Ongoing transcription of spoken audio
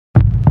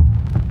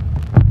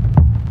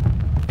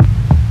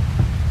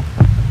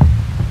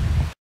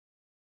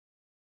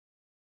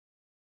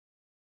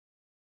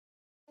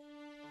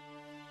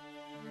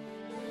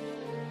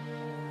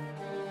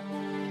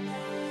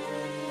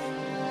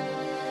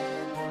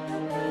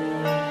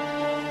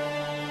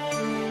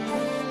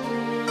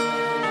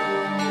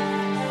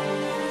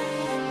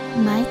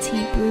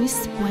Mighty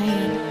Bruce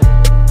Wayne.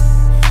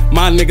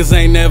 My niggas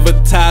ain't never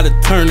tired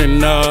of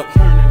turning up.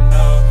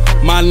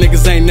 My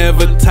niggas ain't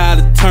never tired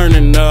of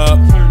turning up.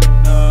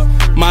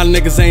 My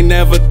niggas ain't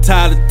never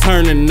tired of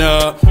turning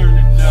up.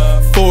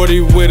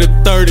 40 with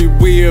a 30,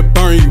 we'll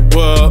burn you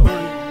up.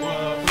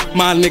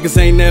 My niggas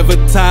ain't never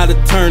tired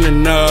of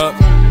turning up.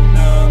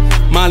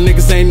 My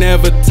niggas ain't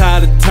never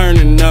tired of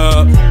turning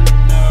up.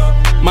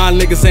 My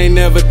niggas ain't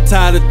never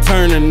tired of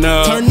turning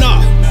up. Turn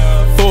up.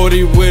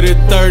 40 with a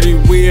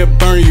 30, we'll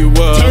burn you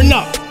up. Turn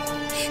up.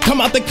 Come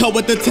out the cut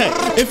with the tech.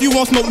 If you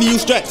want smoke, then you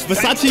stretch.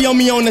 Versace on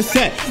me on the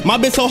set. My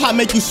bitch so hot,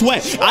 make you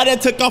sweat. I done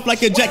took off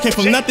like a jet. Came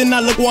from nothing,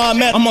 now look where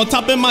I'm at. I'm on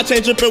top of my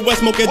chain, drippin' wet,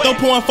 smoking dope,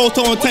 pouring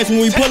photo on text.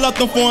 When we pull up,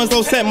 the foreigns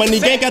on set. Money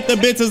gang got the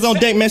bitches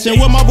on deck. Mention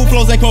with my boo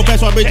flows and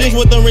confess. My bitch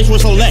with the rings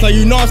with so let. So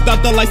you know I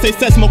stopped the lights, they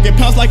set. Smoking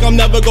pounds like I'm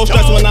never go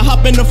stress. When I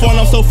hop in the phone,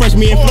 I'm so fresh.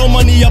 Me and Flow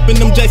Money up in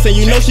them jacks. And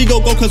you know she go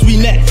cause we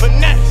next.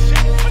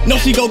 No,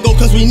 she go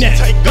cause we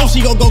next. No,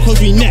 she go cause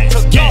we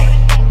next. Yeah.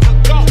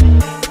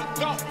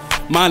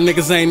 My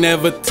niggas ain't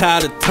never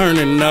tired of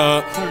turning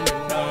up.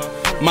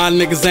 My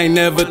niggas ain't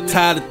never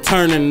tired of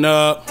turning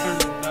up.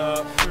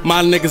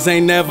 My niggas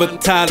ain't never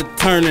tired of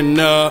turning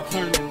up.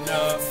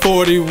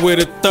 40 with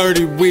a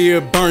 30,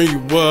 we'll burn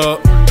you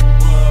up.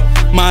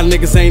 My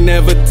niggas ain't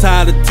never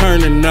tired of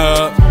turning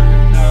up.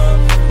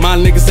 My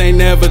niggas ain't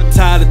never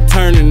tired of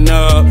turning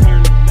up.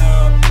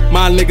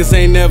 My niggas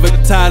ain't never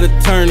tired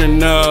of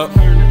turning up.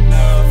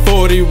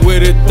 40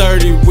 with a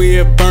 30,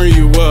 we'll burn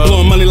you up.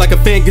 Blowing money like a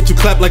fan, get you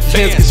clapped like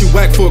fans, get you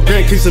whacked for a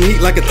grand, keep some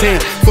heat like a tan.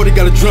 40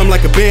 got a drum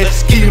like a band,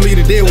 key you lead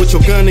it there with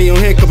your gun in your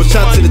hand. Couple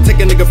shots to the take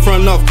a nigga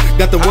front off.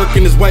 Got the work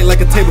in his white like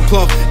a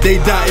tablecloth. They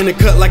die in the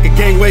cut like a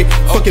gangway.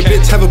 Fucking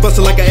bitch, have a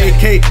buster like an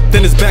AK.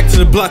 Then it's back to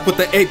the block with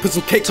the 8. Put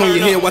some cake on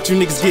your head, watch you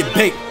niggas get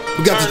baked.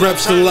 We got this rap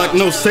shit unlocked,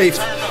 no safe.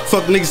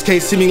 Fuck niggas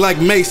can't see me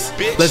like Mace.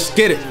 Let's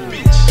get it.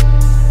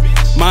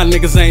 My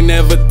niggas ain't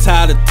never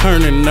tired of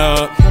turning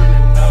up.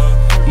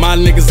 My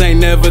niggas ain't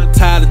never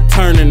tired of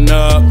turning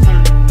up.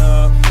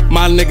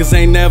 My niggas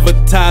ain't never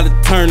tired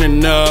of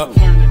turning up.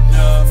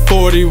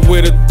 40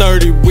 with a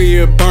 30,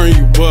 we'll burn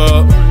you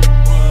up.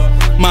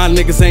 My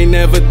niggas ain't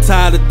never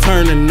tired of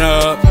turning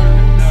up.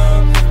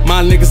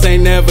 My niggas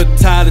ain't never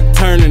tired of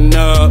turning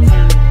up.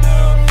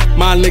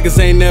 My niggas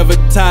ain't never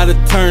tired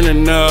of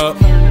turning up.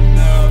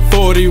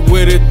 40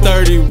 with a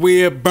 30,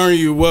 we'll burn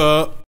you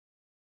up.